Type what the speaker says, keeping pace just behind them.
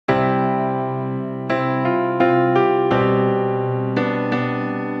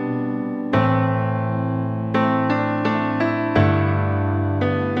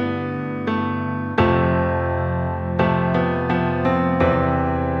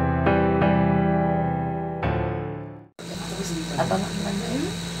Abang ang lang yun.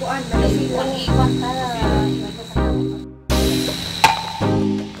 Kuan na Iwan ka.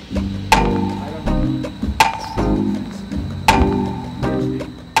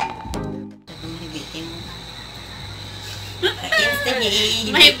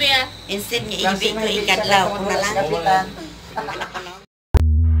 Instead niya ibig ko ikadlaw kung nalang.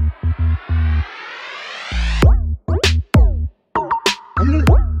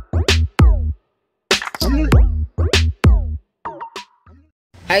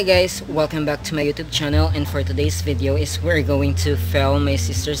 Hi guys, welcome back to my YouTube channel, and for today's video is we're going to film my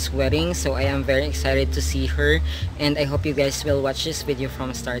sister's wedding. So I am very excited to see her, and I hope you guys will watch this video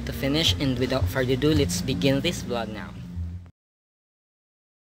from start to finish. And without further ado, let's begin this vlog now.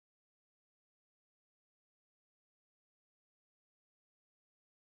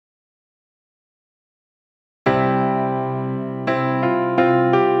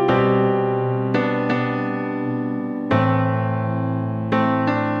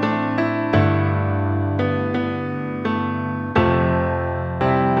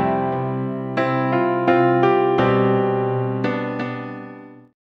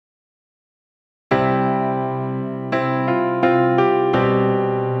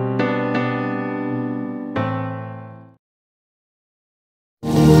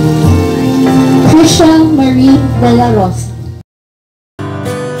 Marie de la Rosa.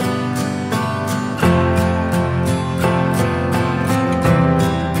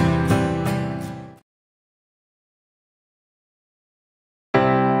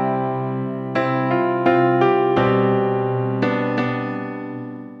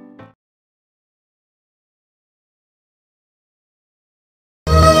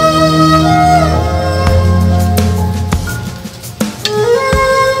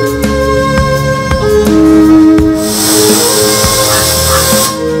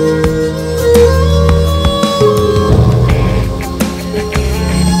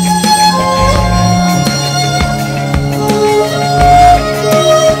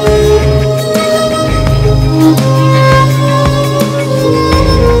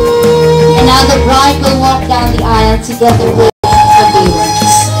 Together with the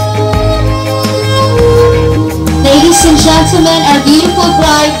parents. Ladies and gentlemen, our beautiful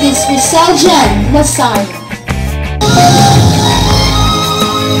bride is Rhenhart Losaria.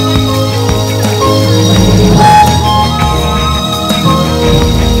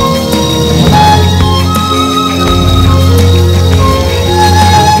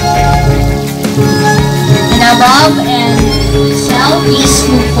 And now Bob&Cel, please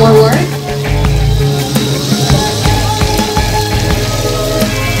move forward.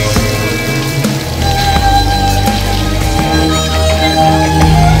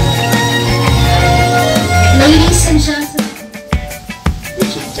 Ladies and gentlemen,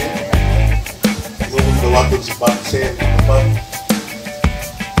 si Bob&Cel,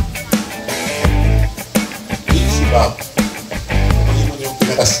 si Bob, hindi mo yung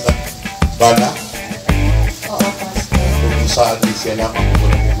pinatas na bana? oo, Pastor. Kung saan din siya lamang kung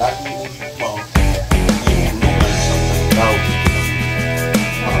walang yan, lagi mo yung lungan sa tao.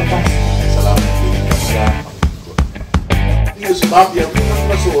 Oo, Pastor. Salamat po yung siya ang lingkod. Hindi si Bob, yung unang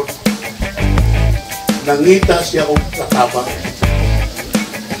rason, nangita siya kung katama.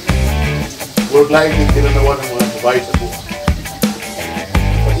 Work life yung tinanawa ng mga babae sa buhay.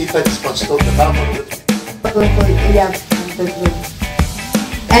 Pag-ita is pastor, katama rin.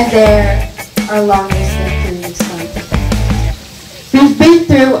 And there are longest and curious life. We've been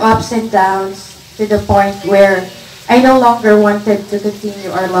through ups and downs to the point where I no longer wanted to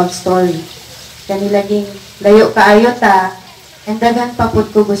continue our love story. Kanilaging layo kaayo ta, and dagan pa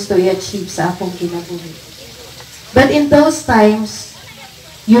pud ko gusto i-achieve sa akong kinabuhi. But in those times,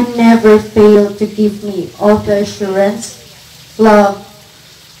 you never fail to give me all the assurance, love,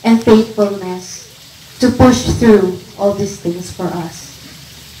 and faithfulness to push through all these things for us.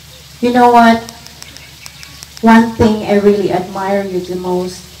 You know what? One thing I really admire you the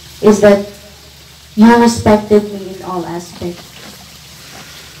most is that you respected me in all aspects.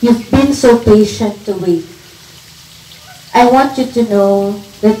 You've been so patient to wait. I want you to know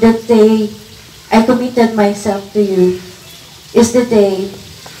that the day I committed myself to you is the day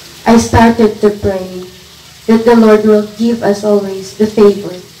I started to pray that the Lord will give us always the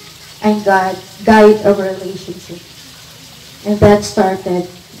favor and guide our relationship. And that started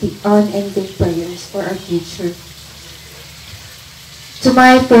the unending prayers for our future. To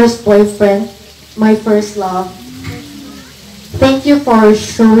my first boyfriend, my first love, thank you for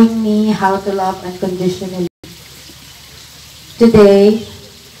showing me how to love unconditionally. Today,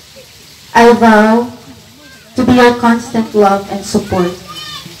 I vow to be your constant love and support,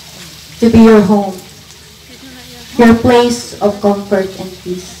 to be your home, your place of comfort and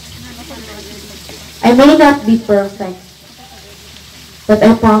peace. I may not be perfect, but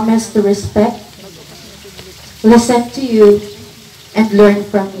I promise to respect, listen to you, and learn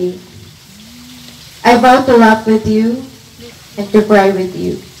from you. I vow to laugh with you and to cry with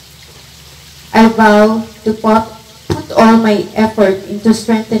you. I vow to put all my effort into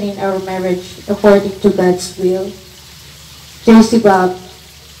strengthening our marriage according to God's will. Tracy Bob,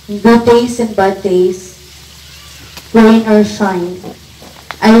 in good days and bad days, rain or shine,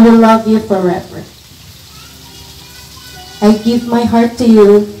 I will love you forever. I give my heart to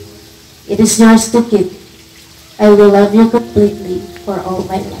you. It is yours to keep. I will love you completely for all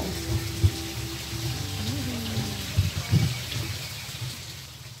my life.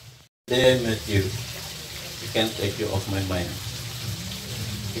 The day I met you, I can't take you off my mind.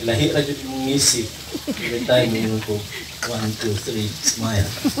 Ilahi ra jud yung ngisi. Every time you go 1, 2, 3, smile.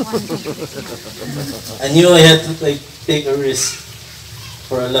 I knew I had to take a risk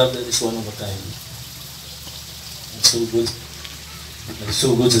for a love that is one of a kind. It's so good. It's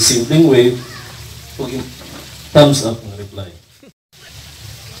so good sa simpleng way. Puging thumbs up na reply.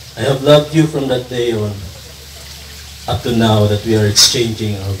 I have loved you from that day on up to now that we are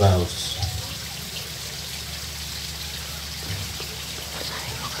exchanging our vows.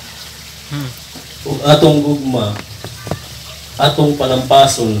 Ug atong gugma, atong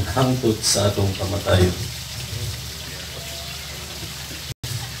palampason hangtod sa atong kamatayon.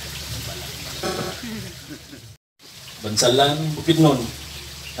 Bansalan, bukidnon,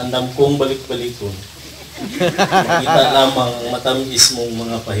 andam kong balik-balikon. Makita lamang ang matamis mong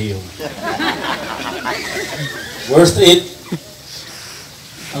mga pahiyong. Worth it,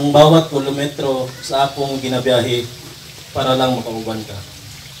 ang bawat kilometro sa akong ginabiyahe para lang makauban ka.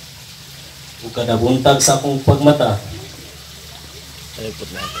 Ug kada buntag sa akong pagmata,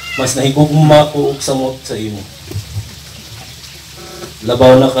 mas nahigugma ko og samot sa imo.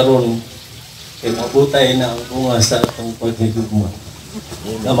 Labaw na karon kay mabutay na ang bunga sa atong paghigugma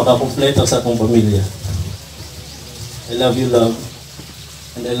na makakumpleto sa atong pamilya. I love you, love,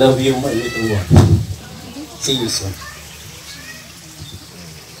 and I love you, my little one. See you soon.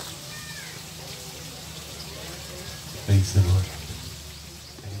 Praise the Lord.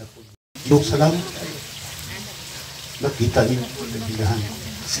 Yung salamat kayo. Nakita niyo po na bilahan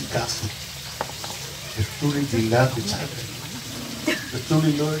si Kasi. The truly they love each other. The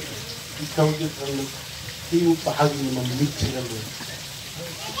truly, Lord, ikaw din ang hindi mo pahagi na mamit sila, Lord.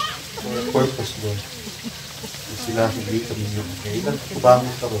 For a purpose, Lord. Na sila hindi kami yung kailan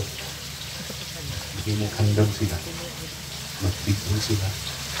kubangon ka, Lord. Hindi mo handang sila. Magpigil sila.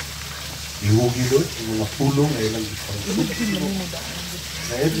 Ihugi, Lord, yung mga pulong ay lang isang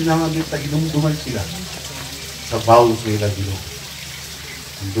kaya din naman din taginumduman sila sa vows nila dito.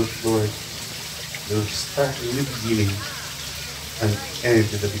 And those, Lord, they'll start a new beginning and end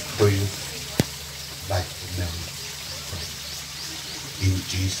to the victorious life of them. In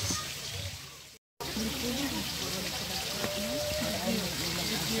Jesus.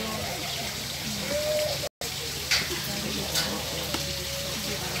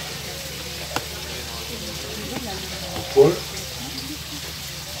 Four.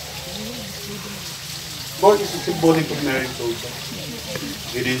 Lord is a symbolic of marriage also.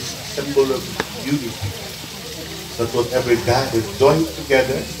 It is a symbol of unity. That whatever God has joined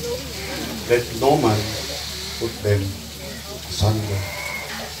together, let no man put them asunder.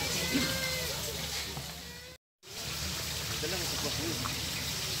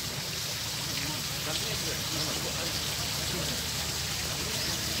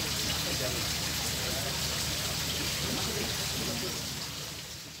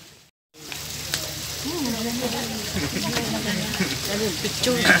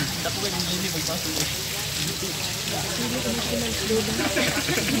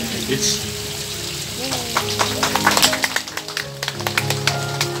 It's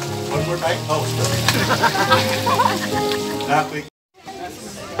one more time. Oh, sorry. Not quick.